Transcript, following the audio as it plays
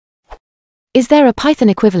Is there a Python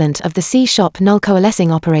equivalent of the C#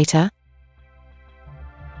 null-coalescing operator?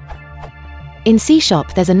 In C#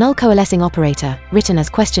 there's a null-coalescing operator, written as ?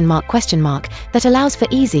 that allows for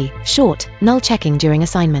easy, short, null checking during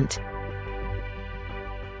assignment.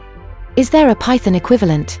 Is there a Python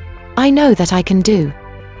equivalent? I know that I can do.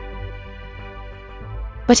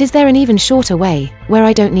 But is there an even shorter way, where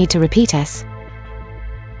I don't need to repeat S?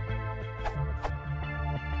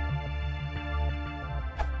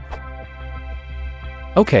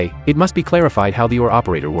 Okay, it must be clarified how the OR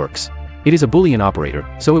operator works. It is a Boolean operator,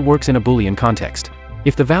 so it works in a Boolean context.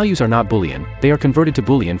 If the values are not Boolean, they are converted to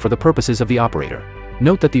Boolean for the purposes of the operator.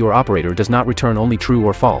 Note that the OR operator does not return only true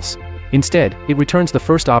or false. Instead, it returns the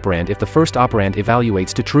first operand if the first operand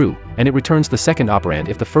evaluates to true, and it returns the second operand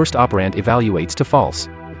if the first operand evaluates to false.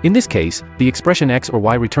 In this case, the expression x or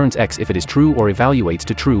y returns x if it is true or evaluates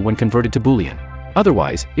to true when converted to Boolean.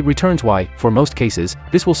 Otherwise, it returns y. For most cases,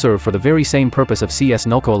 this will serve for the very same purpose of C's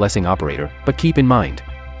null-coalescing operator, but keep in mind.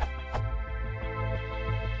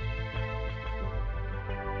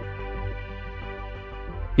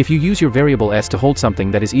 If you use your variable s to hold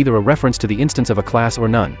something that is either a reference to the instance of a class or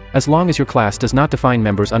none, as long as your class does not define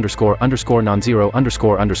members __non-zero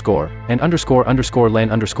 _ and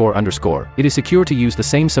 __len__, it is secure to use the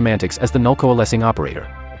same semantics as the null-coalescing operator.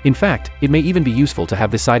 In fact, it may even be useful to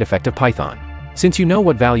have this side effect of Python. Since you know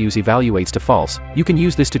what values evaluates to false, you can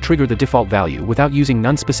use this to trigger the default value without using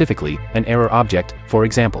none specifically, an error object, for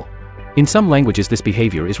example. In some languages this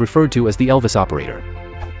behavior is referred to as the Elvis operator.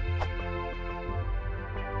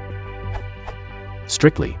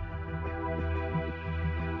 Strictly.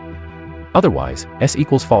 Otherwise, s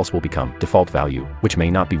equals false will become default value, which may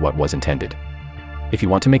not be what was intended. If you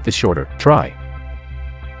want to make this shorter, try.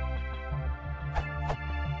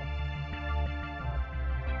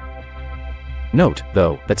 Note,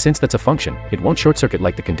 though, that since that's a function, it won't short-circuit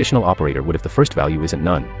like the conditional operator would if the first value isn't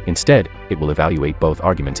none. Instead, it will evaluate both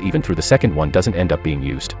arguments even through the second one doesn't end up being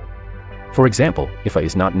used. For example, if a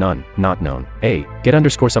is not none, not known, a, get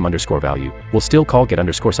 _some_ value, will still call get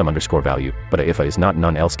 _some_ value, but if a is not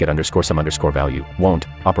none else get _some_ value, won't.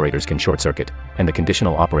 Operators can short-circuit, and the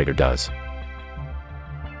conditional operator does.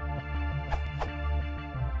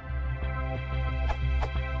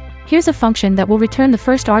 Here's a function that will return the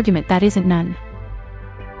first argument that isn't none.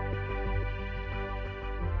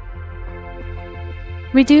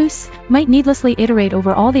 Reduce might needlessly iterate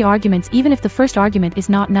over all the arguments even if the first argument is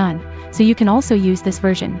not none, so you can also use this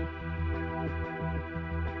version.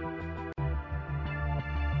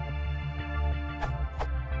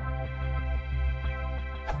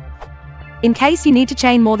 In case you need to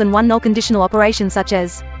chain more than one null conditional operation such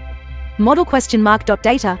as model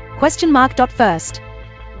 $.data $.first.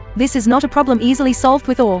 This is not a problem easily solved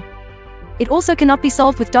with OR. It also cannot be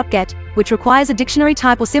solved with .get, which requires a dictionary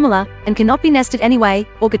type or similar, and cannot be nested anyway,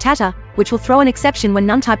 or getata, which will throw an exception when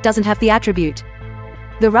none type doesn't have the attribute.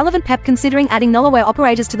 The relevant PEP considering adding null-aware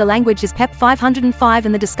operators to the language is PEP 505,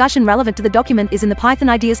 and the discussion relevant to the document is in the Python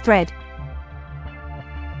ideas thread.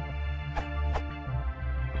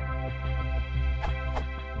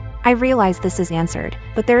 I realize this is answered,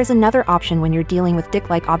 but there is another option when you're dealing with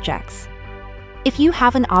dict-like objects. If you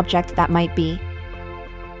have an object that might be,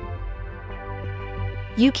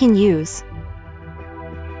 you can use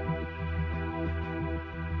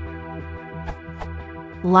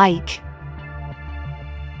like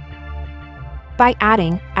by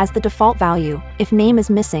adding, as the default value, if name is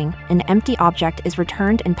missing, an empty object is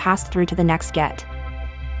returned and passed through to the next get.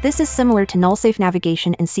 This is similar to null-safe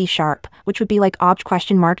navigation in C#, which would be like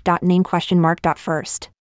obj.name?.first.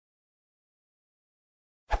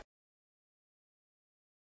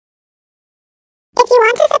 If you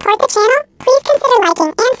want to support the channel, please consider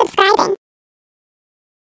liking and subscribing.